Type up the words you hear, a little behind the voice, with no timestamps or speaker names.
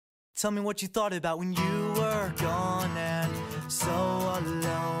Tell me what you thought about when you were gone and so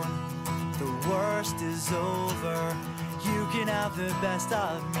alone. The worst is over. You can have the best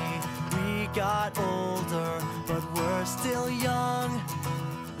of me. We got older, but we're still young.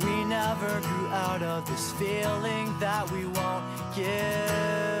 We never grew out of this feeling that we won't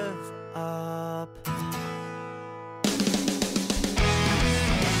give up.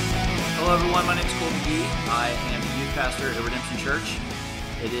 Hello everyone, my name is Cole McGee. I am the youth pastor at Redemption Church.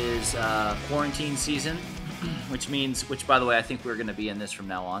 It is quarantine season, which by the way, I think we're going to be in this from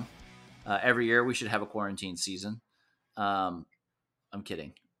now on. Every year we should have a quarantine season. I'm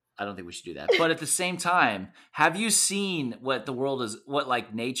kidding. I don't think we should do that. But at the same time, have you seen what the world is,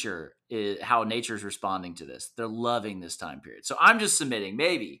 nature is, how nature is responding to this? They're loving this time period. So I'm just submitting,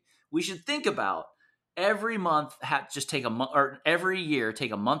 maybe we should think about every month, every year,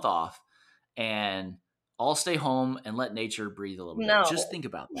 take a month off and all stay home and let nature breathe a little bit. Just think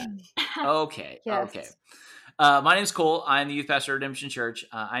about that. Okay. Yes. Okay. My name is Cole. I'm the youth pastor at Redemption Church.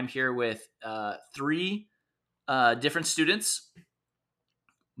 I'm here with three different students.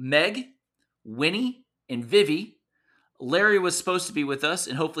 Meg, Winnie, and Vivi. Larry was supposed to be with us,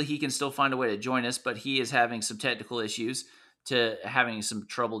 and hopefully he can still find a way to join us, but he is having some technical issues, having some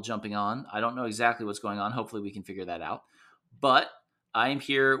trouble jumping on. I don't know exactly what's going on. Hopefully we can figure that out. But I am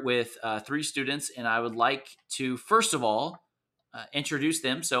here with three students, and I would like to, first of all, introduce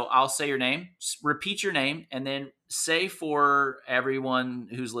them. So I'll say your name, repeat your name, and then say for everyone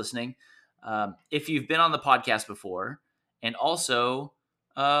who's listening, if you've been on the podcast before, and also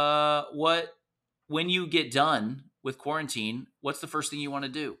when you get done with quarantine, what's the first thing you want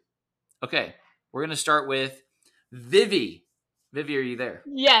to do? Okay, we're going to start with Vivi. Vivi, are you there?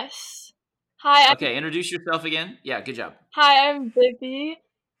 Yes. Hi. Okay, introduce yourself again. Yeah, good job. Hi, I'm Vivi,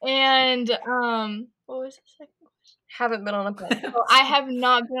 and what was the second question? Haven't been on a podcast. I have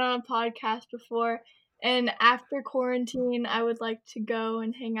not been on a podcast before, and after quarantine, I would like to go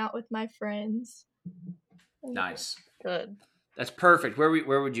and hang out with my friends. Nice. Good. That's perfect. Where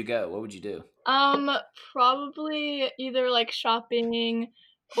would you go? What would you do? Probably either like shopping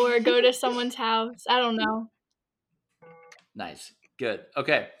or go to someone's house. I don't know. Nice. Good.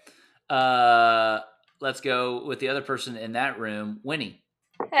 Okay. Let's go with the other person in that room, Winnie.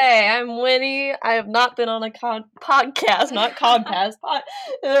 Hey, I'm Winnie. I have not been on a podcast, not CodCasts,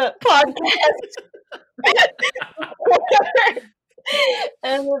 podcast.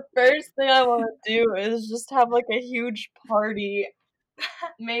 And the first thing I want to do is just have like a huge party,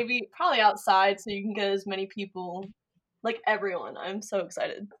 probably outside, so you can get as many people, like everyone. I'm so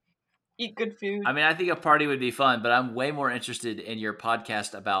excited. Eat good food. I mean, I think a party would be fun, but I'm way more interested in your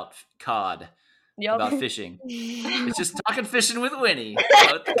podcast about cod, about fishing. It's just talking fishing with Winnie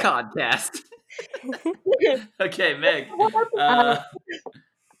about the CodCast. Okay, Meg.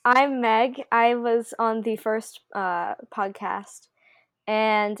 I'm Meg. I was on the first podcast,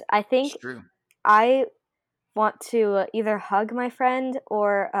 and I think I want to either hug my friend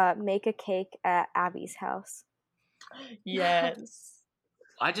or make a cake at Abby's house. Yes.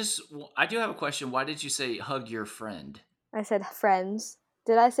 I do have a question. Why did you say hug your friend? I said friends.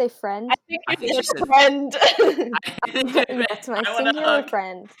 Did I say friend? I think you said friend. Yes, my singular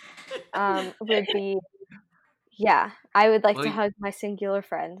friend would be. Yeah, I would like to hug my singular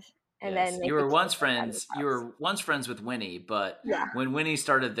friend, and then you were once friends. You were once friends with Winnie, but when Winnie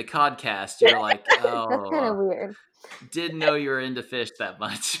started the CodCast, you're like, oh, that's kind of weird. Didn't know you were into fish that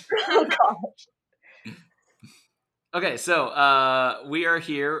much. Oh gosh. Okay, so we are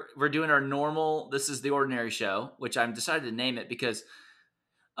here. We're doing our normal. This is the Ordinary Show, which I'm decided to name it because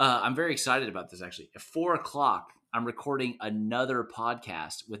I'm very excited about this. Actually, at 4:00, I'm recording another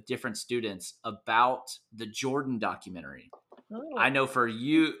podcast with different students about the Jordan documentary. Oh. I know for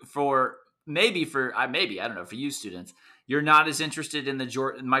you, for I don't know, for you students, you're not as interested in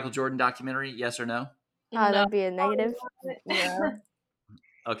the Michael Jordan documentary. Yes or no? That'd be a negative. Yeah.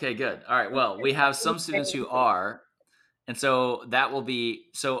 Okay, good. All right. Well, we have some students who are. And so that will be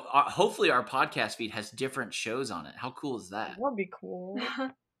hopefully our podcast feed has different shows on it. How cool is that? That'd be cool.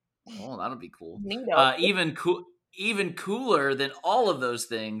 Oh, that'll be cool. Even cooler than all of those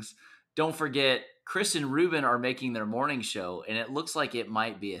things. Don't forget, Chris and Ruben are making their morning show, and it looks like it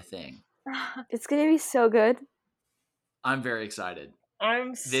might be a thing. It's gonna be so good. I'm very excited.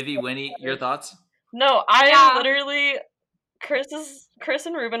 Vivi, Winnie, your thoughts? No, I literally. Chris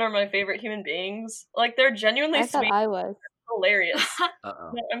and Ruben are my favorite human beings. Like, they're genuinely sweet. I was hilarious.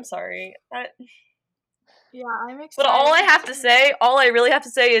 Uh-oh. No, I'm sorry. Yeah, I'm excited. But all I really have to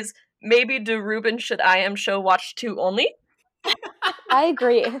say is maybe do Ruben should I Am show watch 2 only? I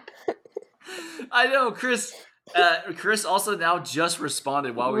agree. I know, Chris. Chris also now just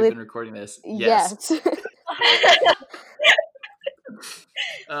responded while we've been recording this. Yes.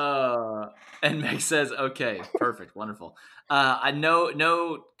 And Meg says, okay, perfect, wonderful. I know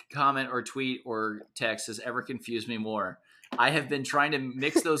no comment or tweet or text has ever confused me more. I have been trying to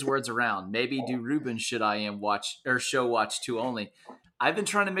mix those words around. Maybe do Ruben should I am watch or show watch 2 only. I've been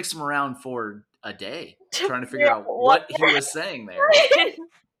trying to mix them around for a day, trying to figure out what he was saying there.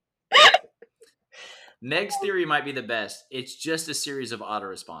 Meg's theory might be the best. It's just a series of auto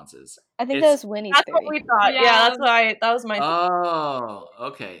responses. I think that was Winnie's theory. That's what we thought. Yeah, that was my theory. Oh,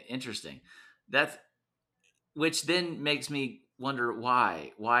 okay. Interesting. Which then makes me wonder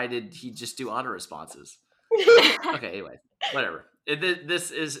why. Why did he just do auto responses? Okay, anyway, whatever.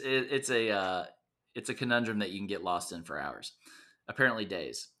 It's a conundrum that you can get lost in for hours. Apparently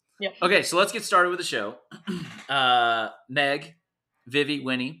days. Yeah. Okay, so let's get started with the show. Meg, Vivi,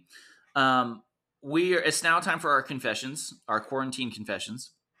 Winnie. It's now time for our confessions, our quarantine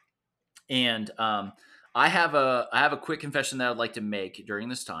confessions. And I have a quick confession that I'd like to make during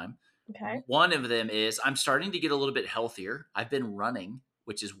this time. Okay. One of them is I'm starting to get a little bit healthier. I've been running,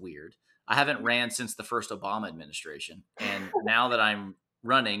 which is weird. I haven't ran since the first Obama administration. And now that I'm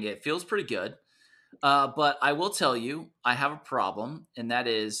running, it feels pretty good. But I will tell you, I have a problem, and that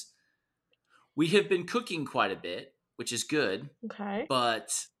is we have been cooking quite a bit, which is good. Okay.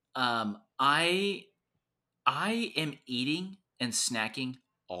 But I am eating and snacking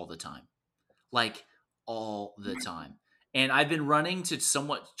all the time. Like all the time. And I've been running to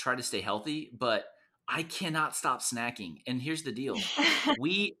somewhat try to stay healthy, but I cannot stop snacking. And here's the deal. My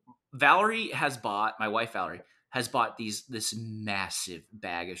wife Valerie has bought this massive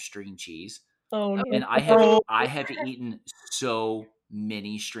bag of string cheese. Oh no. And I have eaten so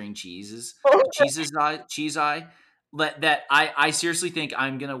many string cheeses. Cheese eye. That I seriously think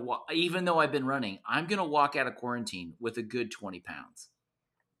I'm going to even though I've been running, I'm going to walk out of quarantine with a good 20 pounds.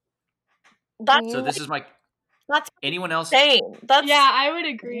 So this is that's anyone else? Insane. I would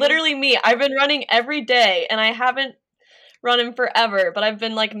agree. Literally me. I've been running every day, and I haven't run in forever, but I've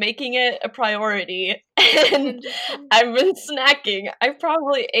been like making it a priority, and I've been snacking. I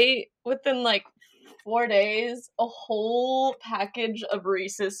probably ate within like 4 days a whole package of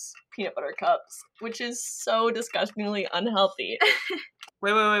Reese's peanut butter cups, which is so disgustingly unhealthy.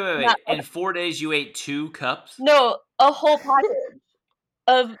 Wait. In 4 days, you ate 2 cups? No, a whole package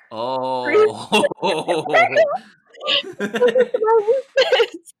of. Oh,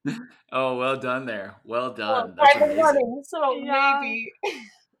 well done there. Well done. That's I've been amazing. running, so maybe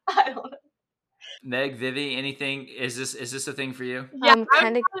I don't know. Meg, Vivi, anything? Is this a thing for you? Yeah,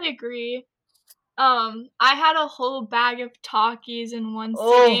 I would agree. I had a whole bag of Takis in one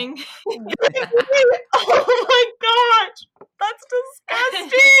sitting. Oh my gosh, that's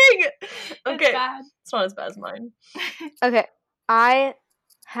disgusting. Okay, it's not as bad as mine. Okay,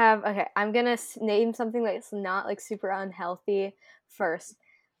 I'm gonna name something that's not like super unhealthy first.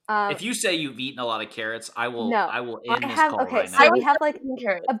 If you say you've eaten a lot of carrots, I will end this call right now. So we have like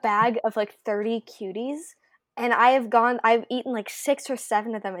a bag of like 30 cuties, and I've eaten like 6 or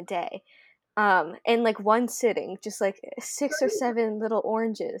 7 of them a day. In like one sitting, just like 6 or 7 little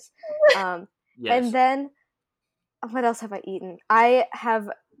oranges. Yes. And then what else have I eaten? I have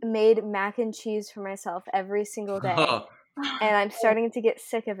made mac and cheese for myself every single day. And I'm starting to get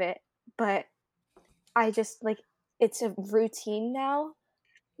sick of it, but I just like it's a routine now.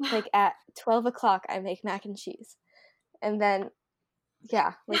 Like at 12 o'clock I make mac and cheese. And then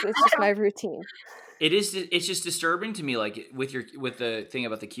like it's just my routine. It's just disturbing to me, like with the thing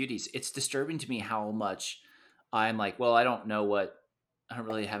about the cuties. It's disturbing to me how much I'm like, well, I don't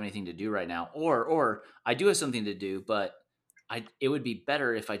really have anything to do right now, or I do have something to do, but it would be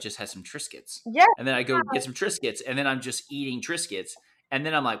better if I just had some Triscuits. Yeah. And then I go get some Triscuits, and then I'm just eating Triscuits, and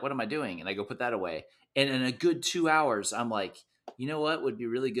then I'm like, what am I doing? And I go put that away, and in a good 2 hours, I'm like, you know what would be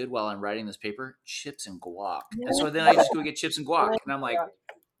really good while I'm writing this paper? Chips and guac. And so then I just go get chips and guac, and I'm like,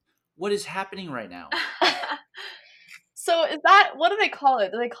 what is happening right now? So is that, what do they call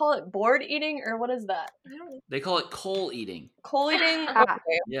it? Do they call it bored eating, or what is that? They call it coal eating. Coal eating?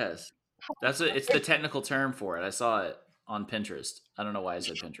 Okay. Yes. It's the technical term for it. I saw it on Pinterest. I don't know why I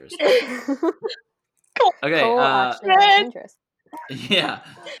said Pinterest. Okay. Pinterest. Yeah.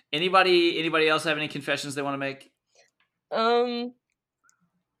 Anybody else have any confessions they want to make?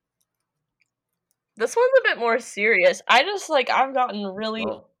 This one's a bit more serious. I've gotten really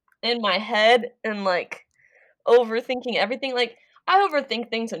in my head and like overthinking everything. Like I overthink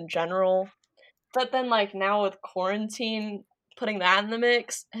things in general, but then like now with quarantine, putting that in the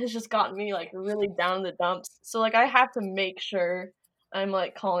mix has just gotten me like really down in the dumps. So like I have to make sure I'm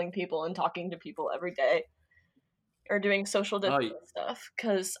like calling people and talking to people every day. or doing social Oh, distance stuff,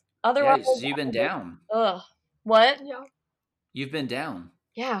 because yeah, otherwise, so you've been down. What? Yeah. You've been down.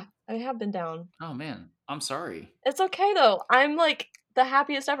 Yeah, I have been down. Oh man, I'm sorry. It's okay though. I'm like the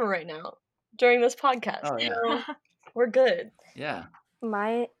happiest ever right now during this podcast. Oh yeah, You know? We're good. yeah.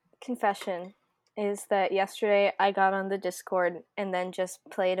 My confession is that yesterday I got on the Discord and then just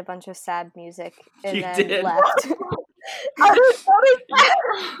played a bunch of sad music and You then did? left.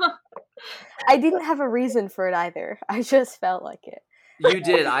 I didn't have a reason for it either. I just felt like it. You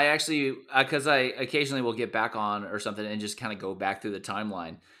did. I actually, because I occasionally will get back on or something and just kind of go back through the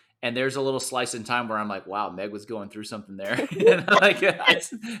timeline. And there's a little slice in time where I'm like, wow, Meg was going through something there. And,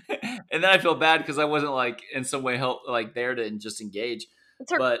 and then I feel bad because I wasn't like in some way there to just engage.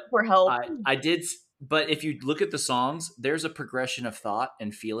 It's her But for help. I did. But if you look at the songs, there's a progression of thought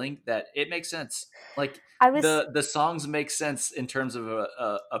and feeling that it makes sense. Like the songs make sense in terms of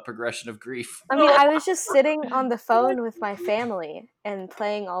a progression of grief. I mean, I was just sitting on the phone with my family and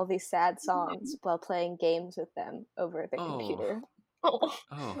playing all these sad songs while playing games with them over the computer.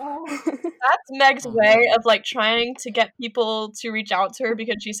 That's Meg's way of like trying to get people to reach out to her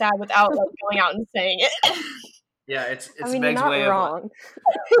because she's sad without like going out and saying it. Yeah, it's I mean, Meg's you're not way wrong.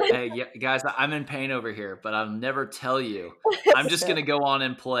 of hey, yeah, guys, I'm in pain over here, but I'll never tell you. I'm just gonna go on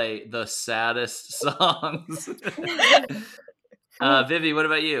and play the saddest songs. Vivi, what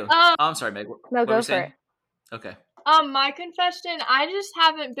about you? I'm sorry, Meg. No, go for it. Okay. My confession, I just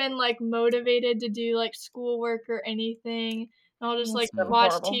haven't been like motivated to do like schoolwork or anything. I'll just like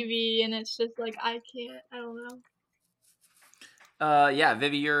watch TV, and it's just like I don't know. Yeah,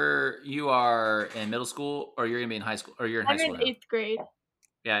 Vivi, you are in middle school, or you're gonna be in high school, or you're in high school now? I'm in 8th grade.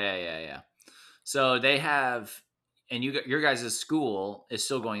 Yeah. So they have, and your guys' school is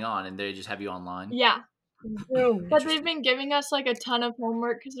still going on, and they just have you online. Yeah. But they've been giving us like a ton of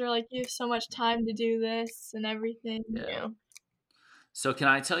homework because they're like, you have so much time to do this and everything. Yeah. So can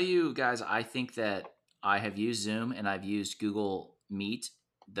I tell you guys, I think that I have used Zoom and I've used Google Meet,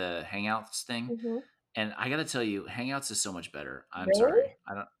 the Hangouts thing. Mm-hmm. And I got to tell you, Hangouts is so much better. I'm really? sorry.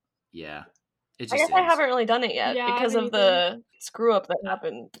 Yeah. It just I guess is. I haven't really done it yet because of the screw up that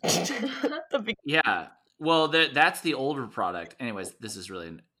happened. Yeah. Well, that's the older product. Anyways, this is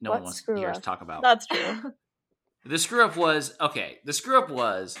really no one wants to hear us talk about. That's true. The screw up was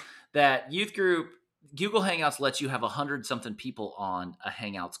that youth group Google Hangouts lets you have 100-something people on a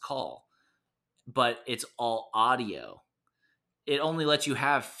Hangouts call, but it's all audio. It only lets you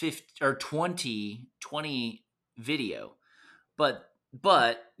have 50 or 20 video, but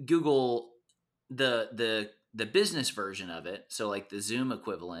Google the business version of it, so like the Zoom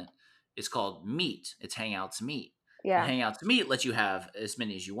equivalent, is called Meet. It's Hangouts Meet. Yeah. And Hangouts Meet lets you have as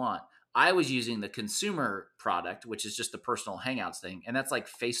many as you want. I was using the consumer product, which is just the personal Hangouts thing, and that's like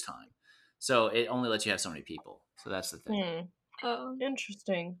FaceTime. So it only lets you have so many people. So that's the thing. Oh,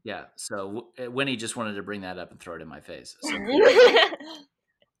 interesting. Yeah. So Winnie just wanted to bring that up and throw it in my face. So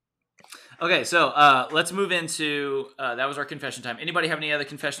okay, so let's move into that was our confession time. Anybody have any other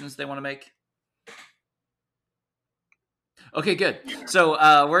confessions they want to make? Okay, good.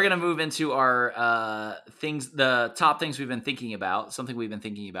 So we're gonna move into our the top things we've been thinking about, something we've been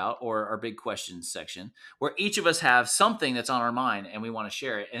thinking about, or our big questions section, where each of us have something that's on our mind and we want to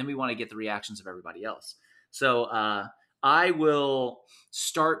share it, and we want to get the reactions of everybody else. So I will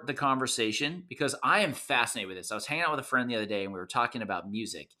start the conversation because I am fascinated with this. I was hanging out with a friend the other day and we were talking about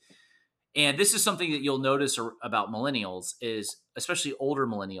music. And this is something that you'll notice about millennials, is especially older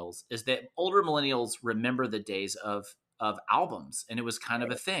millennials, is that older millennials remember the days of albums, and it was kind of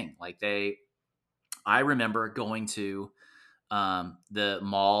a thing. Like I remember going to the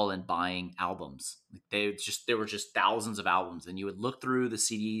mall and buying albums. Like there were just thousands of albums, and you would look through the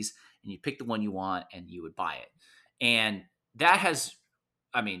CDs and you pick the one you want and you would buy it. And that has,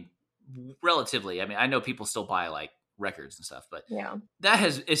 I mean, relatively, I mean, I know people still buy like records and stuff, but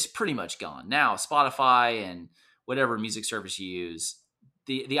that is pretty much gone now. Spotify and whatever music service you use,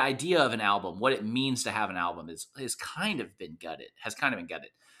 the idea of an album, what it means to have an album, has kind of been gutted.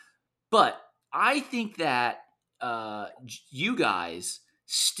 But I think that you guys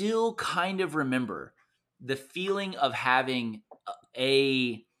still kind of remember the feeling of having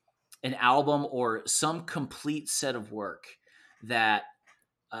an album or some complete set of work that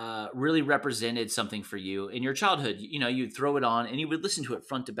really represented something for you in your childhood. You know, you'd throw it on and you would listen to it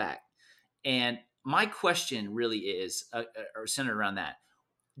front to back. And my question really is centered around that.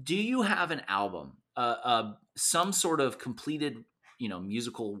 Do you have an album, some sort of completed,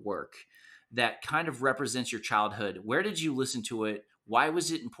 musical work that kind of represents your childhood? Where did you listen to it? Why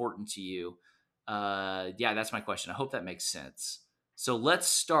was it important to you? Yeah, that's my question. I hope that makes sense. So let's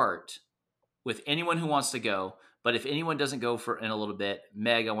start with anyone who wants to go. But if anyone doesn't go for in a little bit,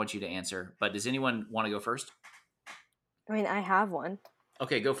 Meg, I want you to answer. But does anyone want to go first? I mean, I have one.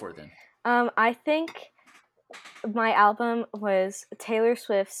 Okay, go for it then. I think my album was Taylor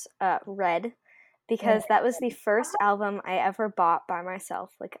Swift's Red, because that was the first album I ever bought by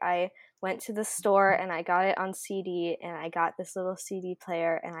myself. Like, I went to the store and I got it on CD, and I got this little CD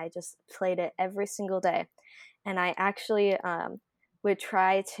player, and I just played it every single day. And I actually would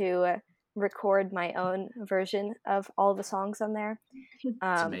try to record my own version of all the songs on there.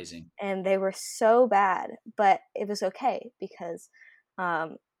 It's amazing. And they were so bad, but it was okay because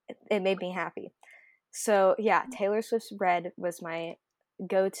it made me happy. So yeah, Taylor Swift's Red was my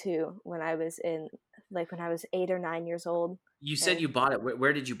go-to when I was 8 or 9 years old. You said you bought it.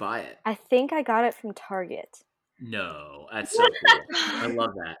 Where did you buy it? I think I got it from Target. No, that's so cool. I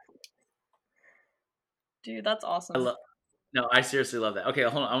love that. Dude, that's awesome. No, I seriously love that. Okay,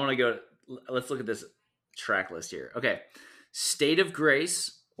 hold on. I want to go. Let's look at this track list here. Okay, State of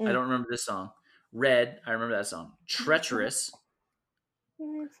Grace. I don't remember this song. Red. I remember that song. Treacherous.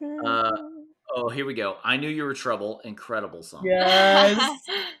 Oh, here we go. I Knew You Were Trouble. Incredible song. Yes.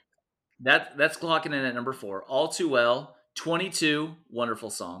 That's clocking in at number 4. All Too Well. 22. Wonderful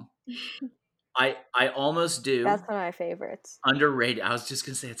song. I Almost Do. That's one of my favorites. Underrated. I was just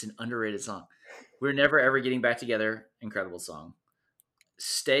gonna say it's an underrated song. We're Never Ever Getting Back Together. Incredible song.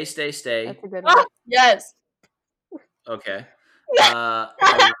 Stay, Stay, Stay. That's a good one. Yes. Okay.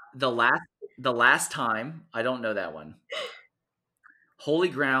 The last time. I don't know that one. Holy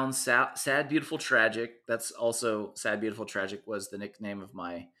Ground. Sad, Beautiful, Tragic. That's also Sad, Beautiful, Tragic was the nickname of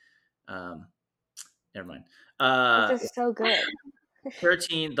my. Never mind. This is so good.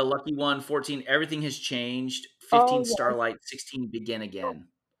 13, The Lucky One. 14, Everything Has Changed. 15, Starlight. 16, Begin Again.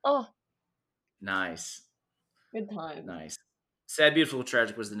 Oh, nice. good time. Nice. Sad, Beautiful,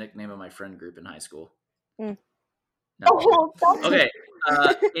 Tragic was the nickname of my friend group in high school. Mm. No, okay.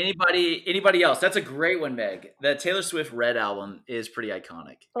 Anybody else? That's a great one, Meg. The Taylor Swift Red album is pretty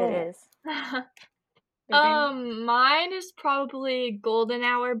iconic. It is. Mine is probably Golden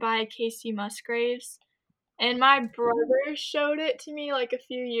Hour by Casey Musgraves. And my brother showed it to me like a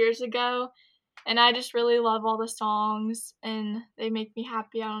few years ago. And I just really love all the songs, and they make me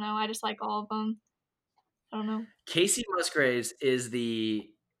happy. I don't know. I just like all of them. I don't know. Casey Musgraves is the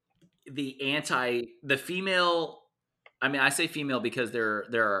female. I mean, I say female because there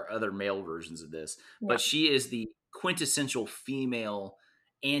are other male versions of this, but she is the quintessential female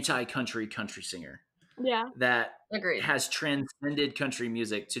anti-country singer. Yeah. That Agreed. Has transcended country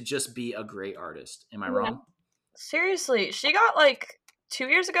music to just be a great artist. Am I wrong? Seriously, she got like 2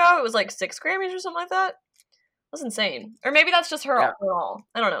 years ago, it was like 6 Grammys or something like that. That's insane. Or maybe that's just her all.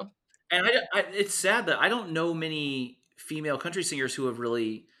 I don't know. And it's sad that I don't know many female country singers who have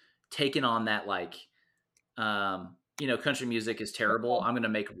really taken on that, like, country music is terrible. I'm going to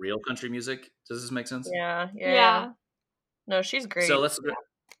make real country music. Does this make sense? Yeah. No, she's great. So let's go.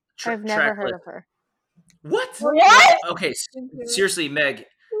 I've never heard of her. What? Okay, seriously, Meg.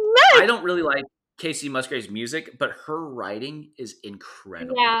 I don't really like Casey Musgrave's music, but her writing is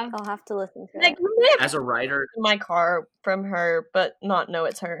incredible. Yeah. I'll have to listen to Like, it. As a writer, in my car from her, but not know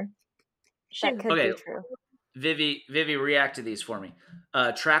it's her. That could be true. Vivi, react to these for me.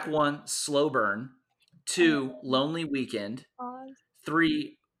 Track 1, Slow Burn. 2, Lonely Weekend.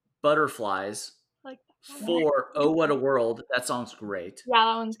 3, Butterflies. 4, Oh What a World. That song's great. Yeah,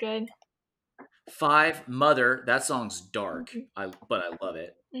 that one's good. 5, Mother. That song's dark, but I love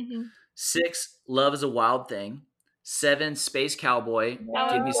it. 6, Love is a Wild Thing. 7, Space Cowboy.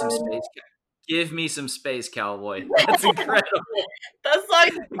 Give me some Space Cowboy. That's incredible. That song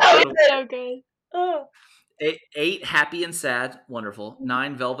is so good. 8, Happy and Sad. Wonderful.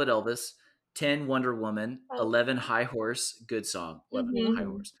 9, Velvet Elvis. 10, Wonder Woman. 11, High Horse. Good song. 11, High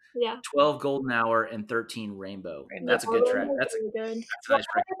Horse. Yeah. 12, Golden Hour, and 13, Rainbow. That's a good track. That's really good. That's a nice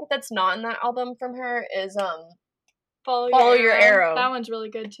track. That's not in that album from her is Follow Your Arrow. That one's really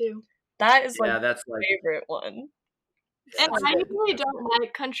good too. That is that's my favorite one. And I usually don't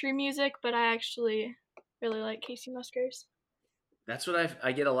like country music, but I actually really like Casey Musgraves. That's what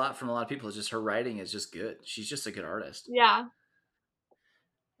I get a lot from a lot of people. It's just her writing is just good. She's just a good artist. Yeah.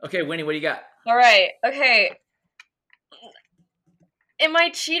 Okay, Winnie, what do you got? All right. Okay. Am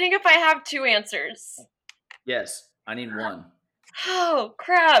I cheating if I have 2 answers? Yes. I need 1. Oh,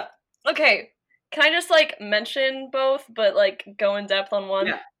 crap. Okay. Can I just, mention both, but, go in depth on one?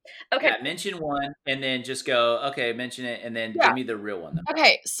 Yeah. Okay. Yeah, mention 1, and then just go, okay, mention it, and then give me the real one. Then.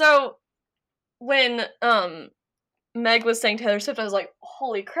 Okay, so when Meg was saying Taylor Swift, I was like,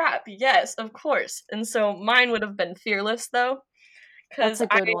 holy crap, yes, of course. And so mine would have been Fearless, though. That's a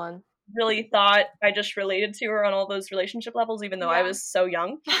good one. really thought I just related to her on all those relationship levels, even though I was so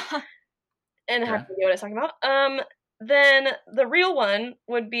young and had no idea what I was talking about. Then the real one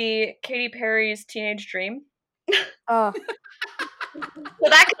would be Katy Perry's Teenage Dream. Oh. So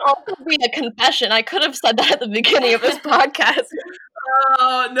that could also be a confession. I could have said that at the beginning of this podcast.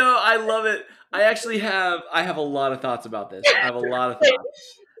 Oh no, I love it. I actually have a lot of thoughts about this. I have a lot of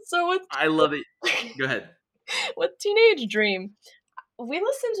thoughts. So I love it. Go ahead. With Teenage Dream, we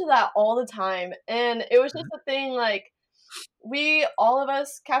listened to that all the time, and it was just a thing, like, all of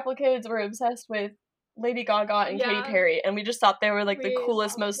us Catholic kids were obsessed with Lady Gaga and Katy Perry, and we just thought they were, like, the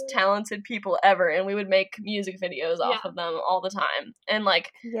coolest, most talented people ever, and we would make music videos off of them all the time, and,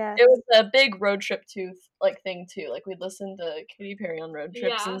 like, it was a big road trip thing, too, like, we'd listen to Katy Perry on road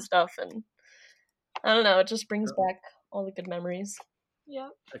trips and stuff, and I don't know, it just brings back all the good memories. Yeah.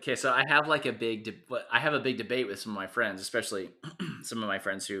 Okay, so I have like a big debate with some of my friends, especially some of my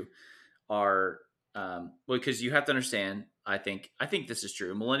friends who are because you have to understand. I think this is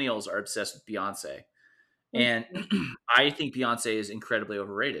true. Millennials are obsessed with Beyonce, and I think Beyonce is incredibly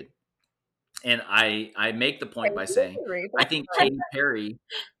overrated. And I make the point by saying I think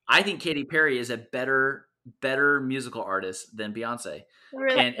Katy Perry is a better musical artist than Beyonce.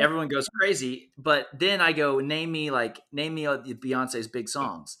 Really? And everyone goes crazy, but then I go, name me Beyonce's big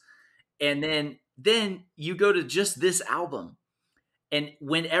songs. And then you go to just this album. And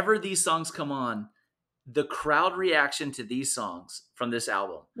whenever these songs come on, the crowd reaction to these songs from this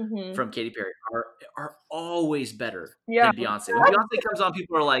album from Katy Perry are always better than Beyonce. When Beyonce comes on,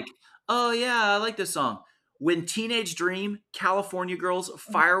 people are like, "Oh yeah, I like this song." When Teenage Dream, California Girls,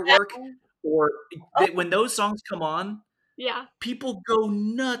 Firework, or when those songs come on, people go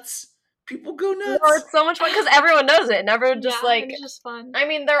nuts. People go nuts. No, it's so much fun because everyone knows it. Never just like it's just fun. I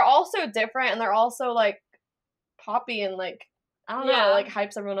mean, they're all so different, and they're also like poppy and like I don't know, like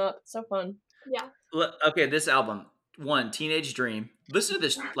hypes everyone up. It's so fun. Yeah. Okay, this album, Teenage Dream. Listen to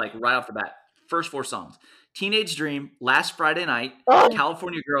this like right off the bat. First 4 songs: Teenage Dream, Last Friday Night,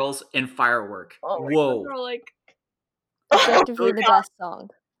 California Girls, and Firework. Whoa! Like objectively the best song.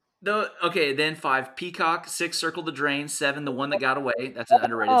 Okay, then 5, Peacock, 6, Circle the Drain, 7, The One That Got Away. That's an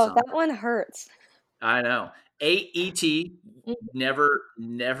underrated song. That one hurts. I know. 8, E.T. Never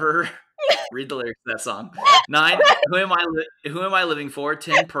read the lyrics to that song. 9, Who Am I Living For?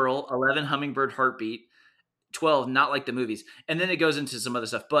 10, Pearl. 11, Hummingbird Heartbeat. 12, Not Like the Movies. And then it goes into some other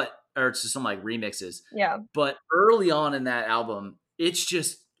stuff, or it's just some like remixes. Yeah. But early on in that album, it's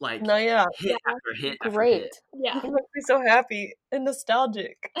just like hit after hit after hit. Yeah. It makes me so happy and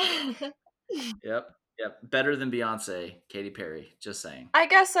nostalgic. Yep. Better than Beyonce, Katy Perry. Just saying. I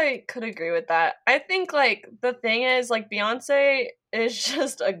guess I could agree with that. I think like the thing is like Beyonce is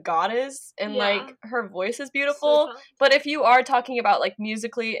just a goddess and like her voice is beautiful. But if you are talking about like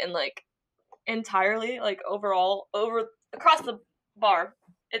musically and like entirely like overall across the bar,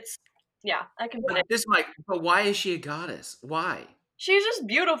 it's I can put it. But why is she a goddess? Why? She's just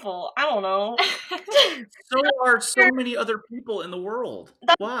beautiful. I don't know. So are so many other people in the world.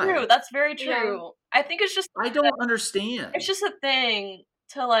 Why? True. That's very true. Yeah. I think it's just I don't understand. It's just a thing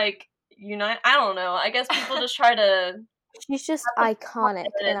to like unite. I don't know. I guess people just try to. She's just iconic,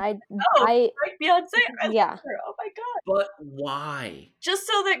 and I like Beyonce. I love her. Oh my god! But why? Just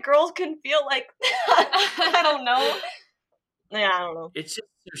so that girls can feel like I don't know. Yeah, I don't know. It's just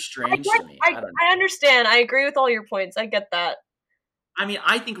so strange to me. I understand. I agree with all your points. I get that. I mean,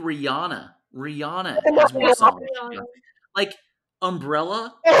 I think Rihanna has more songs. Like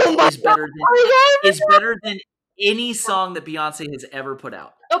Umbrella is better than any song that Beyonce has ever put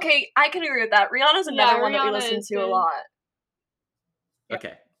out. Okay, I can agree with that. Rihanna's another one that we listen to a lot.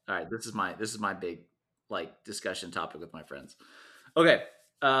 Okay. All right, this is my big like discussion topic with my friends. Okay.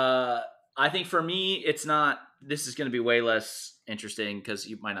 I think for me this is going to be way less interesting cuz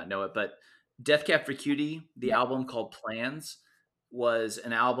you might not know it, but Death Cab for Cutie, the album called Plans, was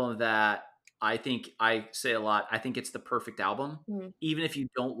an album that I think I say a lot. I think it's the perfect album. Even if you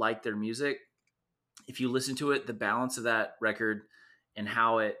don't like their music, if you listen to it, the balance of that record and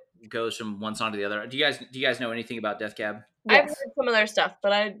how it goes from one song to the other. Do you guys know anything about Death Cab? Yes. I've heard some of their stuff,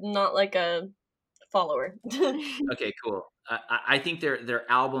 but I'm not like a follower. Okay, cool. I think their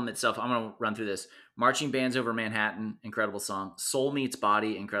album itself, I'm going to run through this. Marching Bands Over Manhattan, incredible song. Soul Meets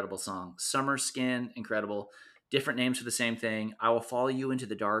Body, incredible song. Summer Skin, incredible. Different Names for the Same Thing. I Will Follow You Into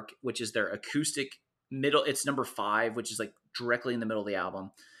the Dark, which is their acoustic middle. It's number 5, which is like directly in the middle of the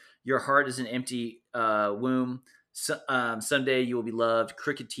album. Your Heart is an Empty Womb. Someday You Will Be Loved.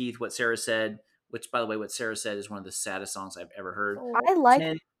 Crooked Teeth, What Sarah Said, which, by the way, What Sarah Said is one of the saddest songs I've ever heard. I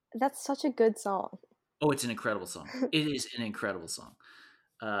like that's such a good song. Oh, it's an incredible song. It is an incredible song.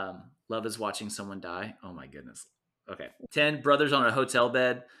 Love is watching someone die. Oh my goodness. Okay. 10, Brothers on a Hotel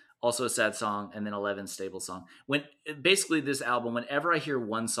Bed. Also a sad song. And then 11, Stable Song. When basically this album, whenever I hear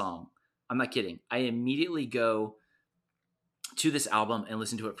one song, I'm not kidding, I immediately go to this album and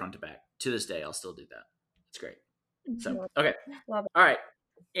listen to it front to back. To this day, I'll still do that. It's great. So, okay. Love it. All right.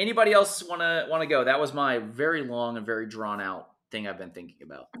 Anybody else want to go? That was my very long and very drawn out thing I've been thinking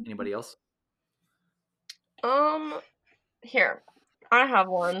about. Anybody else? Here. I have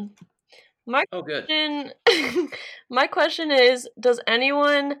one. Good. My question is, does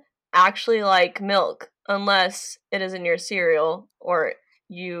anyone actually like milk unless it is in your cereal or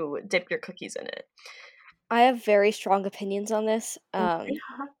you dip your cookies in it? I have very strong opinions on this.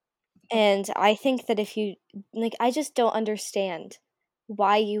 And I think that if you, like, I just don't understand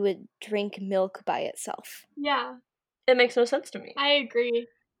why you would drink milk by itself. Yeah. It makes no sense to me. I agree.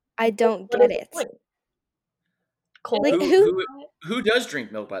 I don't get it. Like, who does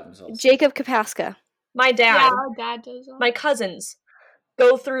drink milk by themselves? Jacob Kapaska. My dad. Yeah, our dad does that. My cousins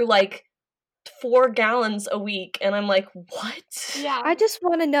go through like 4 gallons a week, and I'm like, what? Yeah. I just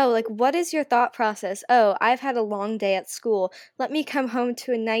want to know, like, what is your thought process? Oh, I've had a long day at school. Let me come home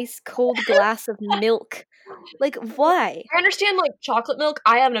to a nice cold glass of milk. Like, why? I understand, like, chocolate milk.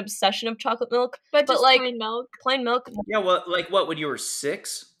 I have an obsession of chocolate milk. But just like, plain milk? Plain milk. Yeah, well, like what, when you were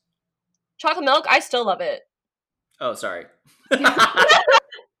 6? Chocolate milk, I still love it. Oh, sorry. No,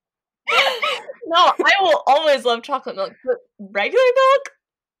 I will always love chocolate milk, but regular milk?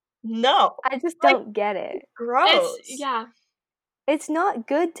 No. I just don't get it. Gross. It's not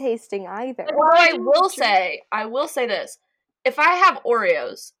good tasting either. What I will say this. If I have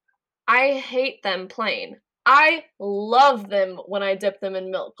Oreos, I hate them plain. I love them when I dip them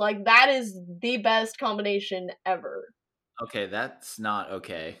in milk. Like, that is the best combination ever. Okay, that's not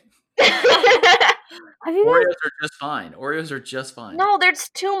okay. Have you Oreos are just fine. Oreos are just fine. No, there's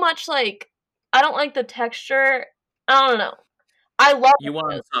too much, like, I don't like the texture. I don't know. I love You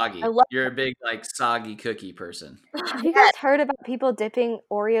want them soggy. You're a big, like, soggy cookie person. Have you guys heard about people dipping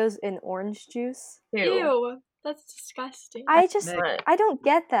Oreos in orange juice? Ew. That's disgusting. I don't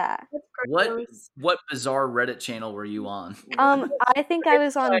get that. What bizarre Reddit channel were you on? I think I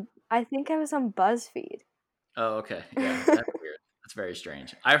was on BuzzFeed. Oh, okay. Yeah, that's weird. That's very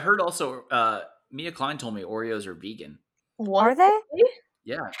strange. I've heard also Mia Klein told me Oreos are vegan. What? Are they?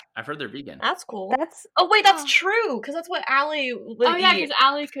 Yeah, I've heard they're vegan. That's cool. That's true, because that's what Allie would eat. Oh, yeah, because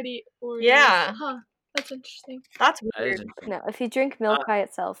Allie could eat Oreos. Yeah. Huh. That's interesting. That's weird. No, if you drink milk by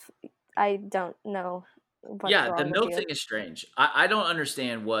itself, I don't know what's wrong the milk with you. thing is strange. I don't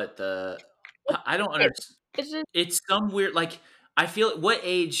understand what the... I don't understand. It's some weird... Like, I feel... What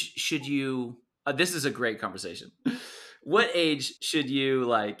age should you... this is a great conversation. What age should you,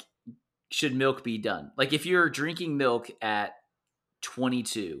 like... Should milk be done? Like, if you're drinking milk at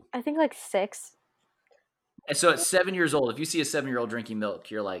 22. I think like 6. And so at 7 years old, if you see a 7-year-old drinking milk,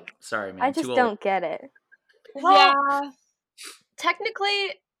 you're like, sorry, man. I just don't get it. Well,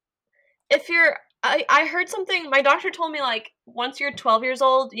 technically, if you're... I heard something... My doctor told me, like, once you're 12 years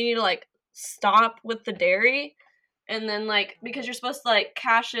old, you need to, like, stop with the dairy. And then, like, because you're supposed to, like,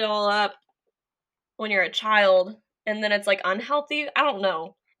 cash it all up when you're a child. And then it's, like, unhealthy. I don't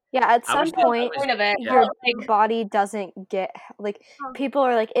know. Yeah, at some point, your body doesn't get, like, people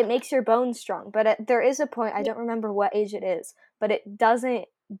are like, it makes your bones strong. But there is a point, I don't remember what age it is, but it doesn't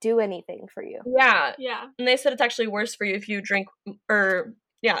do anything for you. Yeah. And they said it's actually worse for you if you drink more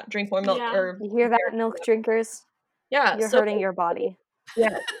milk. Yeah. Or you hear that, milk drinkers? Yeah. You're hurting your body.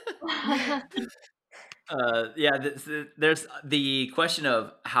 Yeah. There's the question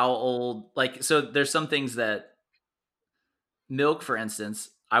of how old, like, so there's some things that milk, for instance,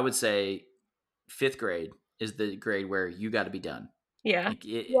 I would say 5th grade is the grade where you got to be done. Yeah. Like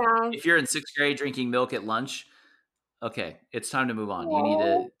if you're in 6th grade drinking milk at lunch, okay, it's time to move on. You need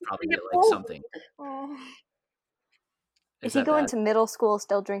to probably get like something. If you go into middle school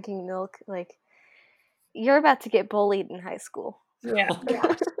still drinking milk, like, you're about to get bullied in high school. Yeah.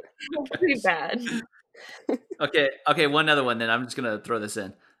 Pretty bad. Okay, one other one then. I'm just going to throw this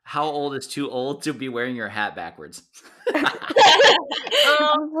in. How old is too old to be wearing your hat backwards?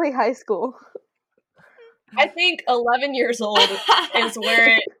 Probably high school. I think 11 years old is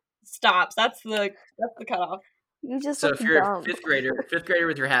where it stops. That's the cutoff. You just so look if you're dumb. a fifth grader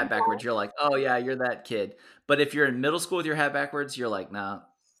with your hat backwards, you're like, oh yeah, you're that kid. But if you're in middle school with your hat backwards, you're like, nah.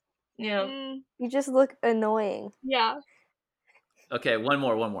 Yeah. You just look annoying. Yeah. Okay, one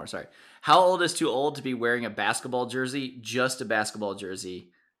more. Sorry. How old is too old to be wearing a basketball jersey? Just a basketball jersey.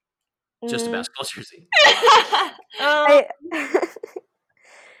 Just a basketball jersey. I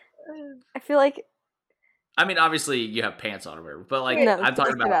feel like I mean, obviously you have pants on or whatever, but like No, I'm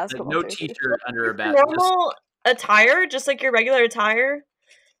talking just a about like, no basketball jersey. t-shirt under a basketball. Normal attire, just like your regular attire.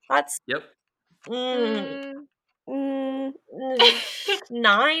 That's Yep. 9,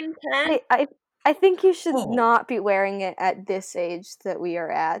 10. I think you should not be wearing it at this age that we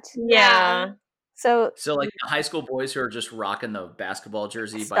are at. Yeah. So like the high school boys who are just rocking the basketball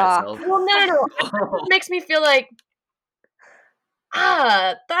jersey by Stop. itself. Well, no. It makes me feel like,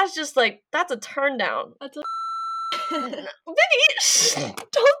 that's just like, that's a turn down. That's a Vivi,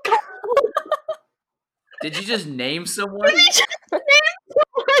 don't go. Did you just name someone? Vivi just named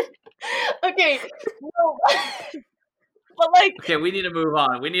someone. Okay, no. But like, Okay, we need to move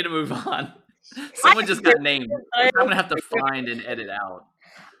on. Someone just got named. I'm gonna have to find and edit out.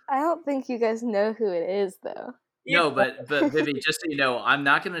 I don't think you guys know who it is, though. No, but Vivi, just so you know, I'm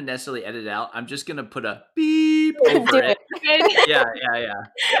not gonna necessarily edit out. I'm just gonna put a beep over it. Yeah.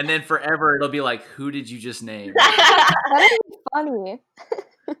 And then forever it'll be like, who did you just name? That is funny.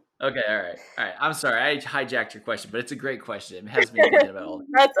 Okay, all right. I'm sorry, I hijacked your question, but it's a great question. It has me thinking about all that.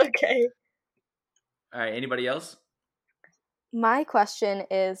 That's okay. All right, anybody else? My question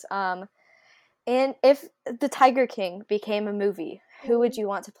is, and if the Tiger King became a movie, who would you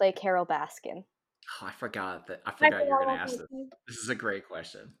want to play Carol Baskin? Oh, I forgot you were gonna ask this. This is a great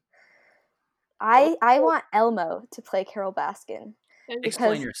question. I want Elmo to play Carol Baskin.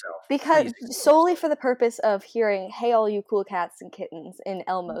 Explain yourself. Because solely for the purpose of hearing "Hey, all you cool cats and kittens" in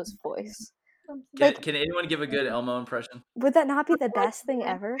Elmo's voice. Can anyone give a good Elmo impression? Would that not be the best thing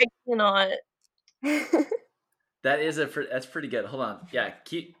ever? I cannot. That's pretty good. Hold on. Yeah,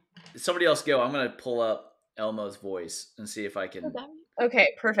 somebody else go. I'm gonna pull up Elmo's voice and see if I can. Okay,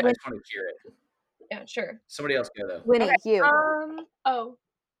 perfect. I just want to hear it. Yeah, sure. Somebody else go though. Winnie, you. Oh,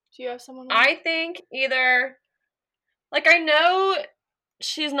 do you have someone? I think either, like, I know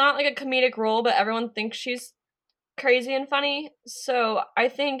she's not like a comedic role, but everyone thinks she's crazy and funny. So I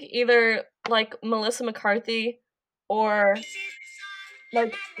think either like Melissa McCarthy or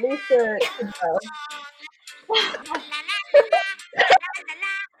like Lisa Kudrow.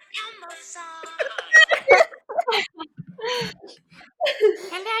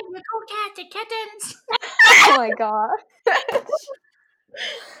 And then you cool cats and kittens. Oh my god.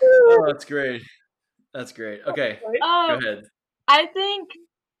 Oh, that's great. Okay, go ahead. I think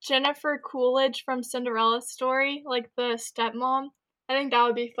Jennifer Coolidge from Cinderella's Story, like the stepmom. I think that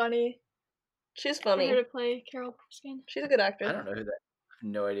would be funny. She's funny. For her to play Carol Baskin. She's a good actress. I don't know who that. I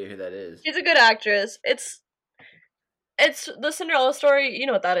have no idea who that is. She's a good actress. It's the Cinderella Story. You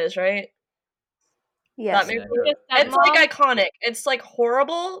know what that is, right? Yes. It's like iconic. It's like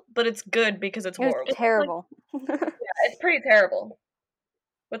horrible, but it's good because it's horrible. It's terrible. Yeah, it's pretty terrible.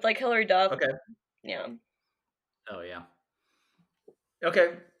 With like Hilary Duff. Okay. Yeah. Oh yeah.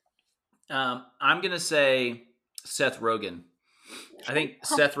 Okay. I'm gonna say Seth Rogen. I think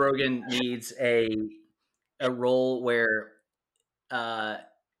Seth Rogen needs a role where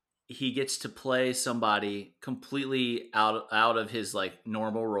he gets to play somebody completely out of his like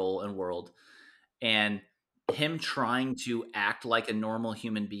normal role and world, and him trying to act like a normal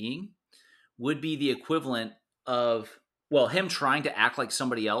human being would be the equivalent of him trying to act like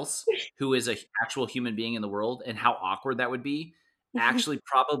somebody else who is an actual human being in the world, and how awkward that would be. Actually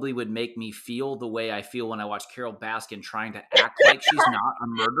probably would make me feel the way I feel when I watch Carol Baskin trying to act like she's not a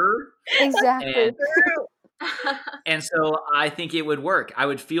murderer. Exactly. And so I think it would work. I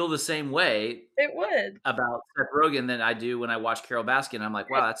would feel the same way about Seth Rogen than I do when I watch Carol Baskin. I'm like,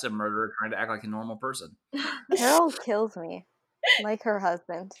 wow, that's a murderer trying to act like a normal person. Carol kills me. Like her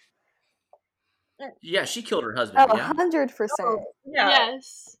husband. Yeah, she killed her husband. Oh, yeah. 100%. Yeah.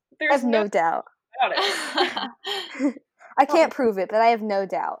 Yes. I have no doubt. About it. I can't prove it, but I have no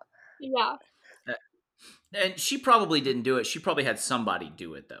doubt. Yeah. And she probably didn't do it. She probably had somebody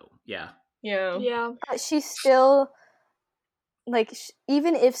do it, though. Yeah. Yeah. Yeah. But she still, like,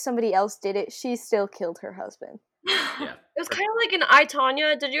 even if somebody else did it, she still killed her husband. Yeah. It was kind of like in I,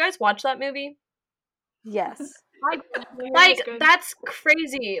 Tonya. Did you guys watch that movie? Yes. Like, that's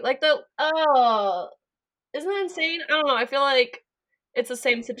crazy. Like, isn't that insane? I don't know. I feel like it's the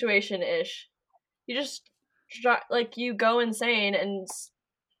same situation-ish. You just, like, you go insane and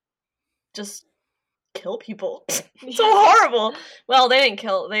just kill people. It's so horrible. Well, they didn't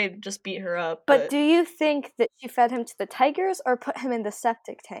kill, they just beat her up. But do you think that she fed him to the tigers or put him in the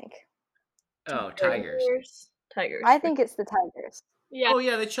septic tank? Oh, tigers. Tigers. I think it's the tigers. Yeah. Oh,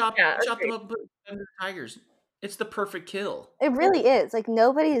 yeah, they chopped them up and put them in the tigers. It's the perfect kill. It really is. Like,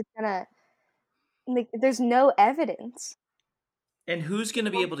 nobody is gonna, like, there's no evidence. And who's going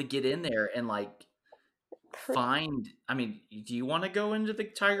to be able to get in there and, like, find. I mean, do you want to go into the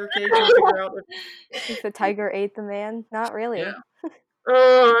tiger cage and figure out if the tiger ate the man? Not really. Yeah.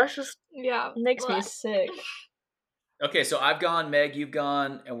 Oh, that's just Yeah. makes me sick. Okay, so I've gone, Meg, you've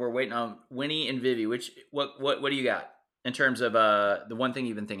gone, and we're waiting on Winnie and Vivi. What do you got in terms of the one thing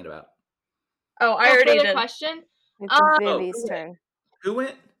you've been thinking about? Oh, I already for the did. question. It's Vivi's turn. Who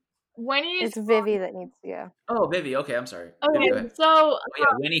went? Winnie is. It's Vivi that needs to go. Oh, Vivi. Okay, I'm sorry. Okay, Vivi, go ahead. so Oh yeah,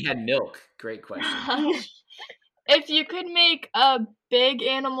 Winnie had milk. Great question. if you could make a big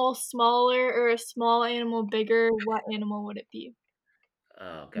animal smaller or a small animal bigger, what animal would it be?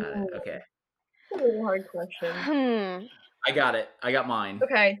 Oh, got it. Okay. That's a really hard question. I got it. I got mine.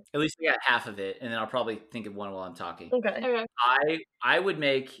 Okay. At least I got half of it, and then I'll probably think of one while I'm talking. Okay. I would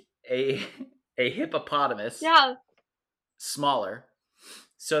make a hippopotamus. Yeah. Smaller,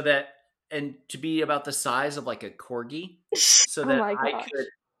 so that and to be about the size of like a corgi, so that I could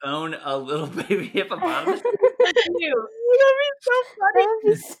own a little baby hippopotamus. That'd be so funny. That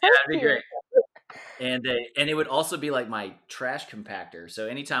would be so That'd be great. And it would also be like my trash compactor. So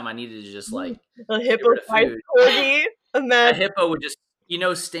anytime I needed to just like a hippo-sized corgi, a hippo would just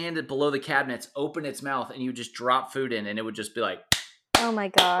stand below the cabinets, open its mouth, and you just drop food in, and it would just be like, oh my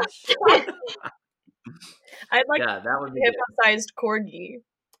gosh. I'd like that would be hippo-sized corgi.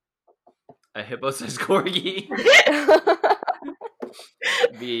 A hippo-sized corgi.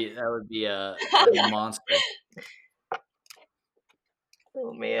 That would be a monster.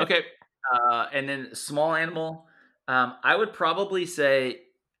 Oh man. Okay. And then small animal. I would probably say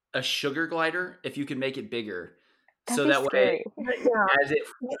a sugar glider if you could make it bigger. So that way,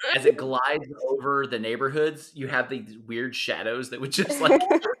 as it glides over the neighborhoods, you have these weird shadows that would just like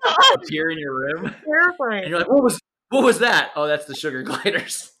appear in your room. Terrifying. And you're like, what was that? Oh, that's the sugar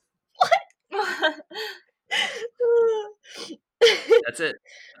gliders. That's it.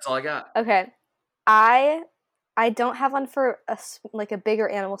 That's all I got. Okay. I don't have one for a bigger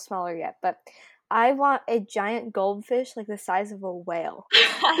animal, smaller yet, but I want a giant goldfish like the size of a whale.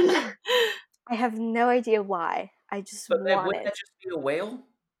 I have no idea why. I just want it. Wouldn't that just be a whale?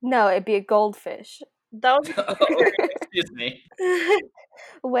 No, it'd be a goldfish. That was excuse me.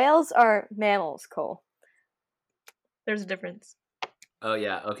 Whales are mammals, Cole. There's a difference. Oh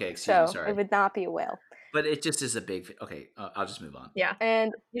yeah. Okay. Excuse me. Sorry. It would not be a whale. But it just is a big. Okay. I'll just move on. Yeah.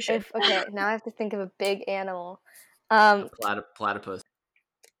 And you should. Now I have to think of a big animal. A platypus.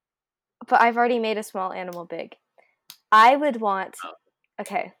 But I've already made a small animal big. I would want. Oh.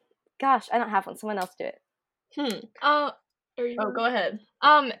 Okay. Gosh, I don't have one. Someone else do it. Go ahead.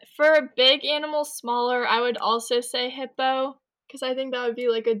 For a big animal smaller, I would also say hippo because I think that would be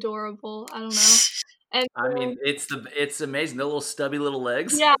like adorable. I don't know. And I mean, it's amazing. The little stubby little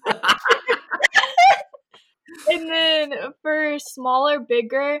legs. Yeah. And then for smaller,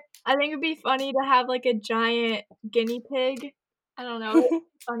 bigger, I think it'd be funny to have like a giant guinea pig. I don't know.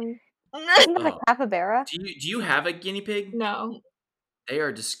 It's funny. Isn't that a capybara? Do you have a guinea pig? No. They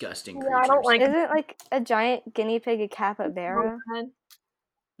are disgusting creatures. I don't like. Isn't like a giant guinea pig a capybara?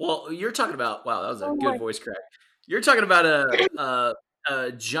 Well, you're talking about. Wow, that was a good voice crack. You're talking about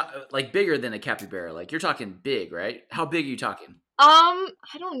like bigger than a capybara. Like you're talking big, right? How big are you talking? I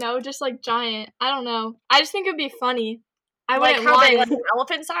don't know, just like giant. I don't know. I just think it'd be funny. I like wouldn't how want big, like an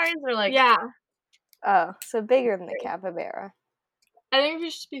elephant size, or like Oh, so bigger than the capybara. I think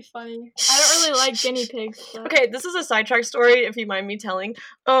it should be funny. I don't really like guinea pigs. But... Okay, this is a sidetrack story, if you mind me telling.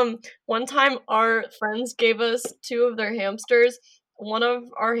 One time our friends gave us 2 of their hamsters. One of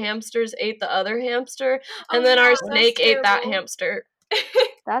our hamsters ate the other hamster, and then our snake ate that hamster.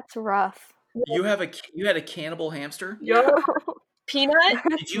 That's rough. You had a cannibal hamster? Yo, Peanut.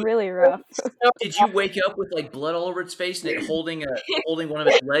 That's really rough. Did you wake up with like blood all over its face and it holding one of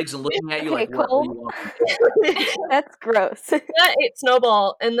its legs and looking at you like, what do you want? That's gross. Peanut ate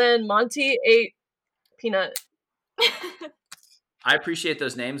Snowball, and then Monty ate Peanut. I appreciate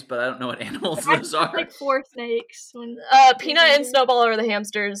those names, but I don't know what animals those are. Like 4 snakes. Peanut and Snowball are the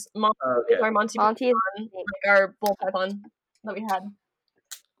hamsters. Monty is our Monty Python, like our bull python that we had.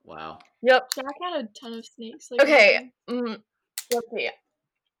 Wow. Yep. Jack had a ton of snakes. Okay. Let's see.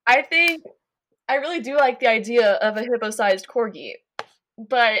 I think I really do like the idea of a hippo-sized corgi,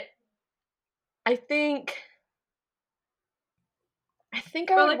 but I think I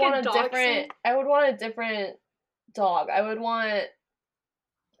would want a different. I would want a different dog. I would want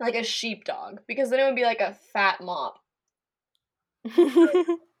like a sheepdog because then it would be like a fat mop.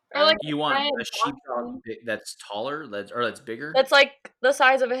 Or like you want a sheepdog that's taller, that's bigger? That's like the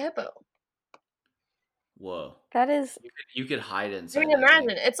size of a hippo. Whoa. That is. You could hide inside. I mean,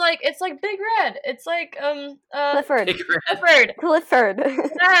 imagine it's like Big Red. It's like Clifford. Big Red. Clifford.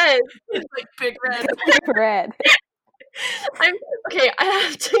 Yes. It's like Big Red. Big Red. Okay. I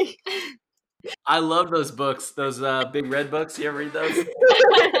have to. I love those books. Those Big Red books. You ever read those?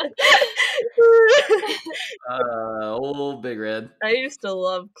 Old Big Red. I used to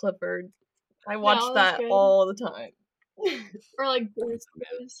love Clifford. I watched that all the time. Or like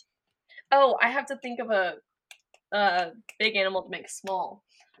Ghostbusters. Oh, I have to think of a big animal to make small.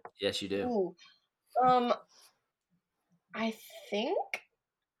 Yes, you do. Ooh. I think.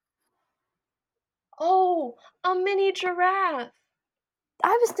 Oh, a mini giraffe.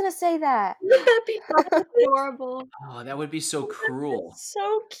 I was gonna say that. Wouldn't that be adorable? Oh, that would be so cruel.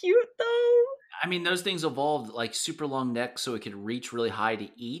 So cute, though. I mean, those things evolved like super long necks so it could reach really high to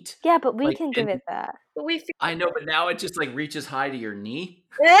eat. Yeah, but we can give it that. But I know, but now it just like reaches high to your knee.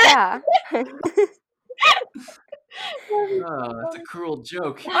 Yeah. Oh, that's a cruel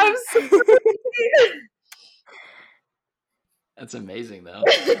joke. I'm sorry. That's amazing, though.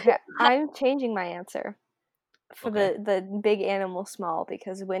 Okay, I'm changing my answer for the big animal small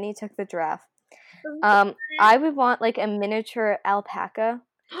because Winnie took the giraffe. I would want like a miniature alpaca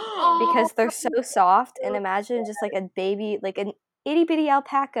because they're so soft, and imagine just like a baby, like an itty bitty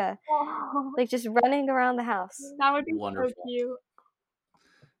alpaca, like just running around the house. That would be wonderful. So cute.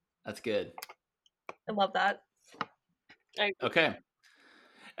 That's good. I love that. Okay.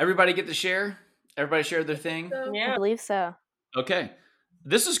 Everybody get to share? Everybody shared their thing? I believe so. Okay.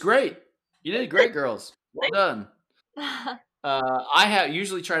 This is great. You did great, girls. Well done. I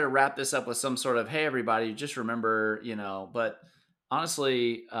usually try to wrap this up with some sort of, hey, everybody, just remember, but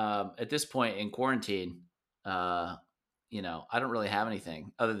honestly, at this point in quarantine, I don't really have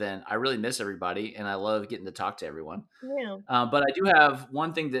anything other than I really miss everybody and I love getting to talk to everyone. Yeah. But I do have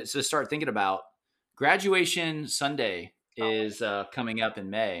one thing to start thinking about. Graduation Sunday is coming up in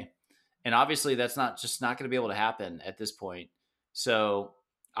May. And obviously that's not going to be able to happen at this point. So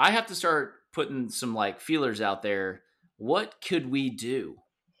I have to start putting some like feelers out there. What could we do?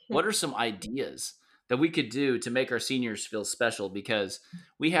 What are some ideas that we could do to make our seniors feel special? Because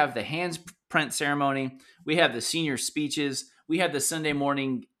we have the handprint ceremony, we have the senior speeches, we have the Sunday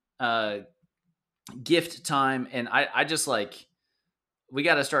morning gift time, and I just like we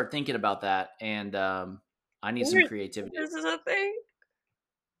got to start thinking about that. And I need some creativity. This is a thing.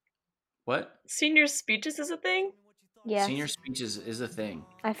 What? Senior speeches is a thing? Yes. Senior speeches is a thing.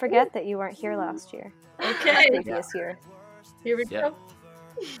 I forget that you weren't here last year. Okay. Previous year. Here we go.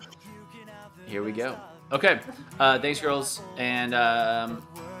 Here we go. Okay. Thanks, girls. And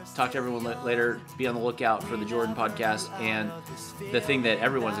talk to everyone later. Be on the lookout for the Jordan podcast and the thing that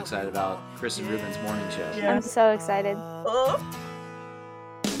everyone's excited about, Chris and Ruben's morning show. I'm so excited. Oh.